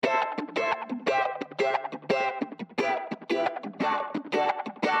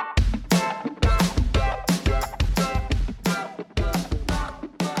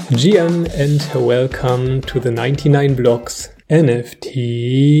GM and welcome to the 99 Blocks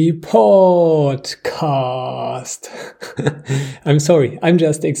NFT podcast. I'm sorry, I'm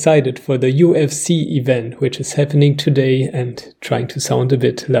just excited for the UFC event, which is happening today and trying to sound a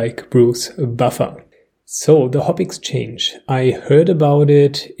bit like Bruce Buffer. So the Hop Exchange, I heard about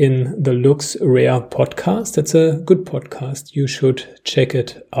it in the Looks Rare podcast. It's a good podcast. You should check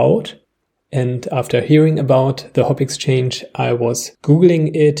it out. And after hearing about the Hop Exchange, I was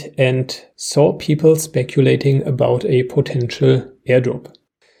Googling it and saw people speculating about a potential airdrop.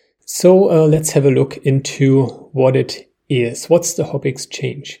 So let's have a look into what it is. What's the Hop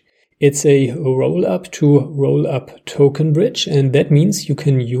Exchange? It's a roll-up to roll-up token bridge, and that means you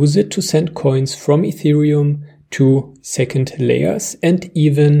can use it to send coins from Ethereum to second layers and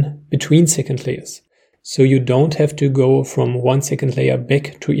even between second layers. So you don't have to go from one second layer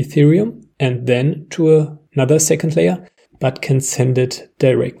back to Ethereum and then to another second layer, but can send it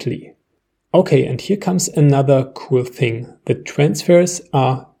directly. Okay, and here comes another cool thing. The transfers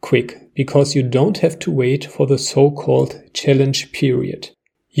are quick because you don't have to wait for the so-called challenge period.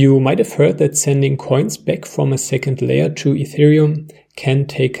 You might have heard that sending coins back from a second layer to Ethereum can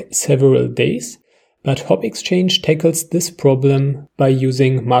take several days, but Hop Exchange tackles this problem by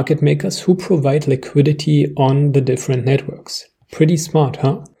using market makers who provide liquidity on the different networks. Pretty smart,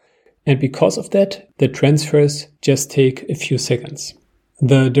 huh? And because of that, the transfers just take a few seconds.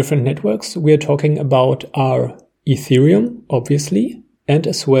 The different networks we're talking about are Ethereum, obviously, and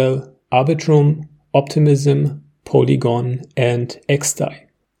as well Arbitrum, Optimism, Polygon, and XDAI.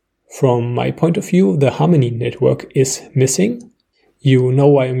 From my point of view, the Harmony network is missing. You know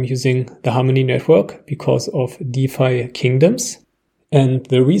why I'm using the Harmony network, because of DeFi Kingdoms. And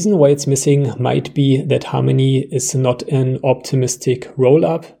the reason why it's missing might be that Harmony is not an optimistic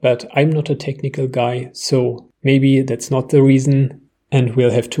roll-up, but I'm not a technical guy, so maybe that's not the reason, and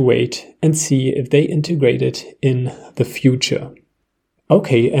we'll have to wait and see if they integrate it in the future.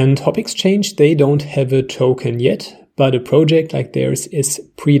 Okay, and Hop Exchange, they don't have a token yet, but a project like theirs is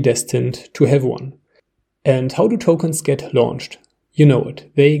predestined to have one. And how do tokens get launched? You know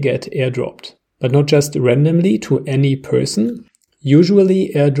it, they get airdropped, but not just randomly to any person.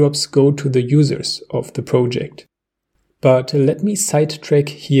 Usually airdrops go to the users of the project. But let me sidetrack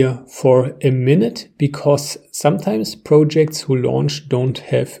here for a minute, because sometimes projects who launch don't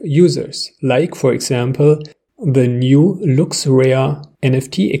have users. Like, for example, the new Looks Rare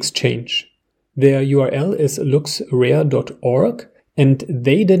NFT exchange. Their URL is looksrare.org, and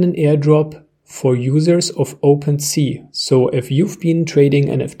they did an airdrop for users of OpenSea. So if you've been trading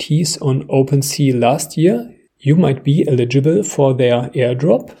NFTs on OpenSea last year, you might be eligible for their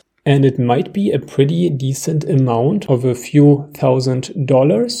airdrop, and it might be a pretty decent amount of a few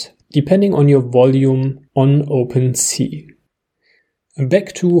 $1,000, depending on your volume on OpenSea.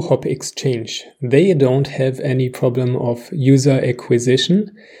 Back to Hop Exchange. They don't have any problem of user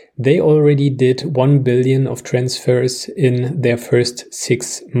acquisition. They already did 1 billion of transfers in their first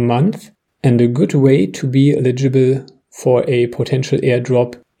 6 months. And a good way to be eligible for a potential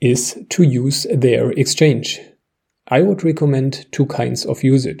airdrop is to use their exchange. I would recommend 2 kinds of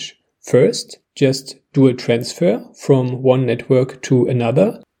usage. First, just do a transfer from one network to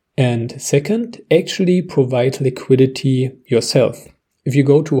another. And second, actually provide liquidity yourself. If you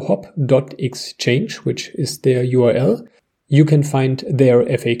go to hop.exchange, which is their URL, you can find their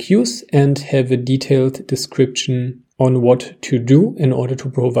FAQs and have a detailed description on what to do in order to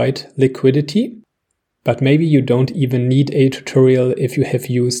provide liquidity. But maybe you don't even need a tutorial if you have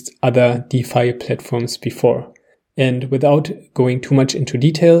used other DeFi platforms before. And without going too much into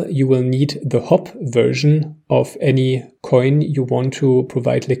detail, you will need the Hop version of any coin you want to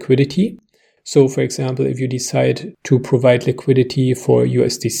provide liquidity. So for example, if you decide to provide liquidity for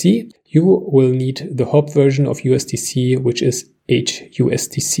USDC, you will need the Hop version of USDC, which is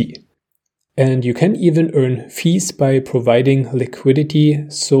HUSDC. And you can even earn fees by providing liquidity,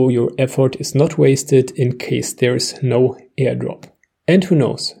 so your effort is not wasted in case there is no airdrop. And who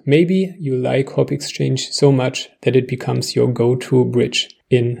knows, maybe you like Hop Exchange so much that it becomes your go-to bridge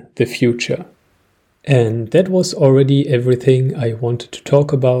in the future. And that was already everything I wanted to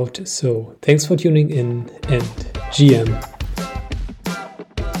talk about, so thanks for tuning in and GM